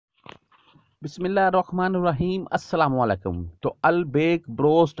بسم اللہ الرحمن الرحیم، السلام علیکم۔ تو البیک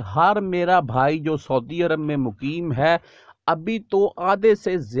بروسٹ ہر میرا بھائی جو سعودی عرب میں مقیم ہے، ابھی تو آدھے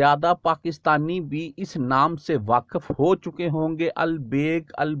سے زیادہ پاکستانی بھی اس نام سے واقف ہو چکے ہوں گے۔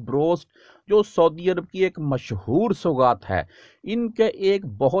 البیک البروسٹ جو سعودی عرب کی ایک مشہور سوغات ہے،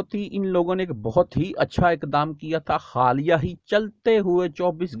 ان لوگوں نے ایک بہت ہی اچھا اقدام کیا تھا حالیہ ہی چلتے ہوئے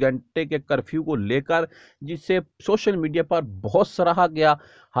 24 گھنٹے کے کرفیو کو لے کر، جسے سوشل میڈیا پر بہت سراہا گیا۔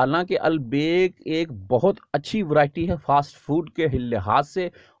 حالانکہ البیک ایک بہت اچھی ورائٹی ہے فاسٹ فوڈ کے لحاظ سے،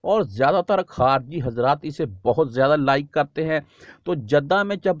 اور زیادہ تر خارجی حضرات اسے بہت زیادہ لائک کرتے ہیں۔ تو جدہ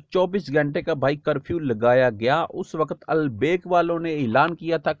میں جب 24 گھنٹے کا بھائی کرفیو لگایا گیا، اس وقت البیک والوں نے اعلان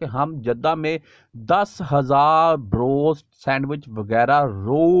کیا تھا کہ ہم جدہ میں 10,000 بروسٹ سینڈوچ وغیرہ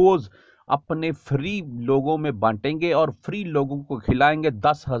روز اپنے فری لوگوں میں بانٹیں گے اور فری لوگوں کو کھلائیں گے۔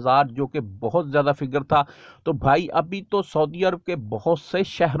 10,000 جو کہ بہت زیادہ فگر تھا۔ تو بھائی ابھی تو سعودی عرب کے بہت سے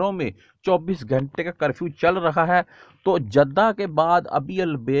شہروں میں 24 گھنٹے کا کرفیو چل رہا ہے۔ تو جدہ کے بعد ابھی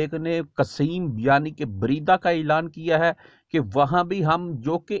البیک نے قصیم یعنی کہ بریدہ کا اعلان کیا ہے کہ وہاں بھی ہم،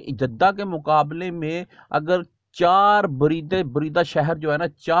 جو کہ جدہ کے مقابلے میں اگر 4 بریدہ شہر جو ہے نا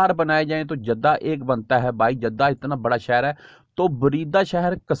 4 بنائے جائیں تو جدہ ایک بنتا ہے۔ بھائی جدہ اتنا بڑا شہر ہے، تو بریدہ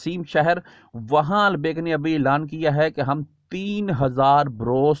شہر، قصیم شہر، وہاں البیک نے ابھی اعلان کیا ہے کہ ہم 3,000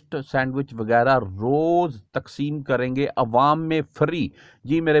 بروسٹ سینڈوچ وغیرہ روز تقسیم کریں گے عوام میں فری۔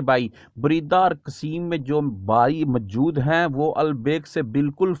 جی میرے بھائی، بریدہ اور قصیم میں جو بھائی موجود ہیں وہ البیک سے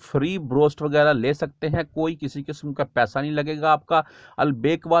بالکل فری بروسٹ وغیرہ لے سکتے ہیں، کوئی کسی قسم کا پیسہ نہیں لگے گا آپ کا۔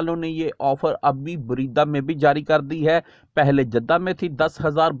 البیک والوں نے یہ آفر ابھی بریدہ میں بھی جاری کر دی ہے۔ پہلے جدہ میں تھی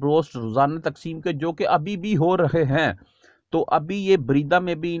 10,000 بروسٹ روزانہ تقسیم کے، جو کہ ابھی بھی ہو رہے ہیں۔ تو ابھی یہ بریدہ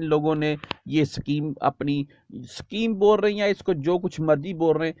میں بھی ان لوگوں نے یہ اپنی سکیم بول رہے ہیں، یا اس کو جو کچھ مرضی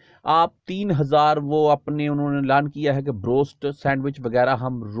بول رہے ہیں آپ، 3,000 انہوں نے اعلان کیا ہے کہ بروسٹ سینڈوچ وغیرہ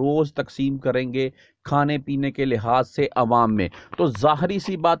ہم روز تقسیم کریں گے کھانے پینے کے لحاظ سے عوام میں۔ تو ظاہری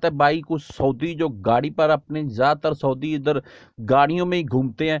سی بات ہے بھائی، کچھ سعودی جو گاڑی پر اپنے، زیادہ تر سعودی ادھر گاڑیوں میں ہی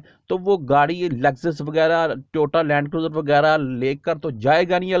گھومتے ہیں، تو وہ گاڑی لیکسس وغیرہ، ٹوٹا لینڈ کروزر وغیرہ لے کر تو جائے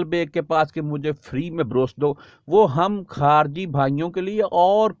گا نہیں البیک کے پاس کہ مجھے فری میں بروسٹ دو۔ وہ ہم خارجی بھائیوں کے لیے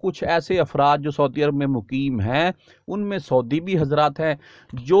اور کچھ ایسے افراد جو سعودی عرب میں مقیم ہیں، ان میں سعودی بھی حضرات ہیں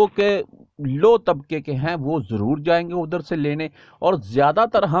جو کہ لو طبقے کے ہیں، وہ ضرور جائیں گے ادھر سے لینے۔ اور زیادہ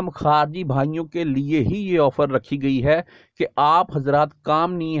تر ہم خارجی بھائیوں کے لیے ہی یہ آفر رکھی گئی ہے کہ آپ حضرات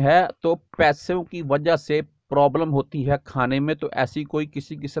کام نہیں ہے تو پیسوں کی وجہ سے پرابلم ہوتی ہے کھانے میں، تو ایسی کوئی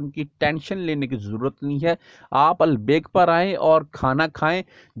کسی قسم کی ٹینشن لینے کی ضرورت نہیں ہے۔ آپ البیک پر آئیں اور کھانا کھائیں۔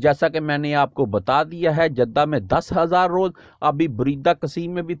 جیسا کہ میں نے آپ کو بتا دیا ہے، جدہ میں 10,000 روز، ابھی بریدہ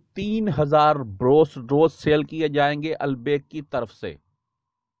قصیم میں بھی 3,000 بروس روز سیل کیے جائیں گے البیک کی طرف سے۔